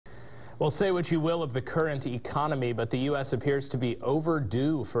Well, say what you will of the current economy, but the U.S. appears to be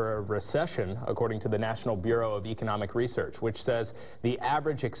overdue for a recession, according to the National Bureau of Economic Research, which says the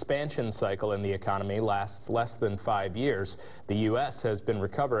average expansion cycle in the economy lasts less than 5 years. The U.S. has been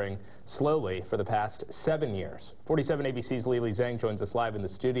recovering slowly for the past 7 years. 47 ABC's Lili Zhang joins us live in the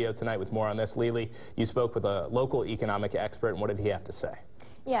studio tonight with more on this. Lili, you spoke with a local economic expert, and what did he have to say?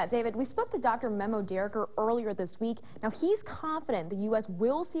 Yeah, David, we spoke to Dr. Memo Derricker earlier this week. Now, he's confident the U.S.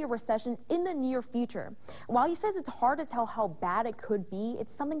 will see a recession in the near future. While he says it's hard to tell how bad it could be,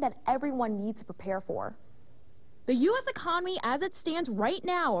 it's something that everyone needs to prepare for. The U.S. economy, as it stands right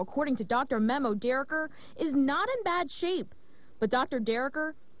now, according to Dr. Memo Derricker, is not in bad shape. But Dr.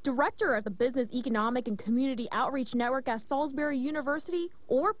 Derricker, director of the Business, Economic, and Community Outreach Network at Salisbury University,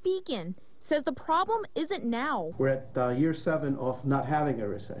 or Beacon, says the problem isn't now. We're at year 7 of not having a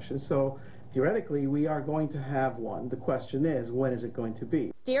recession, so theoretically we are going to have one. The question is, when is it going to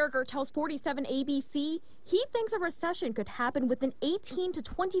be? Derricker tells 47 ABC he thinks a recession could happen within 18 to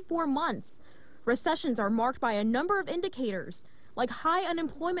 24 months. Recessions are marked by a number of indicators, like high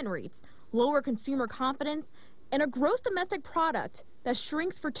unemployment rates, lower consumer confidence, and a gross domestic product that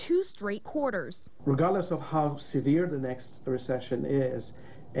shrinks for 2 straight quarters. Regardless of how severe the next recession is,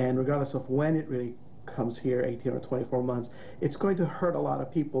 and regardless of when it really comes here, 18 or 24 months, it's going to hurt a lot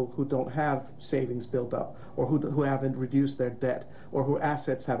of people who don't have savings built up, or who haven't reduced their debt, or whose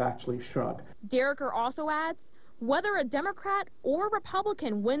assets have actually shrunk. Derricker also adds, whether a Democrat or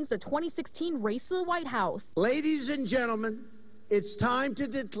Republican wins the 2016 race to the White House. Ladies and gentlemen, it's time to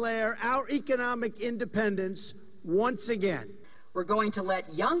declare our economic independence once again. We're going to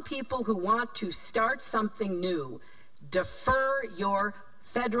let young people who want to start something new defer your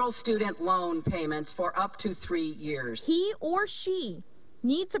federal student loan payments for up to 3 years. He or she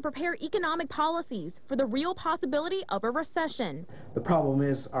needs to prepare economic policies for the real possibility of a recession. The problem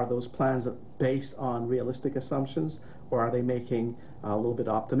is, are those plans based on realistic assumptions, or are they making a little bit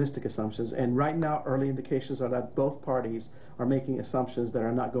optimistic assumptions? And right now, early indications are that both parties are making assumptions that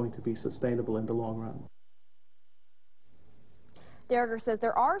are not going to be sustainable in the long run. Derricker says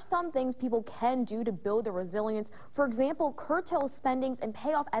there are some things people can do to build their resilience. For example, curtail spendings and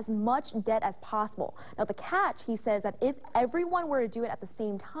pay off as much debt as possible. Now, the catch, he says, that if everyone were to do it at the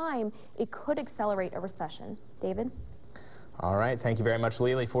same time, it could accelerate a recession. David? All right. Thank you very much,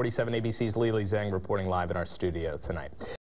 Lili. 47 ABC's Lili Zhang reporting live in our studio tonight.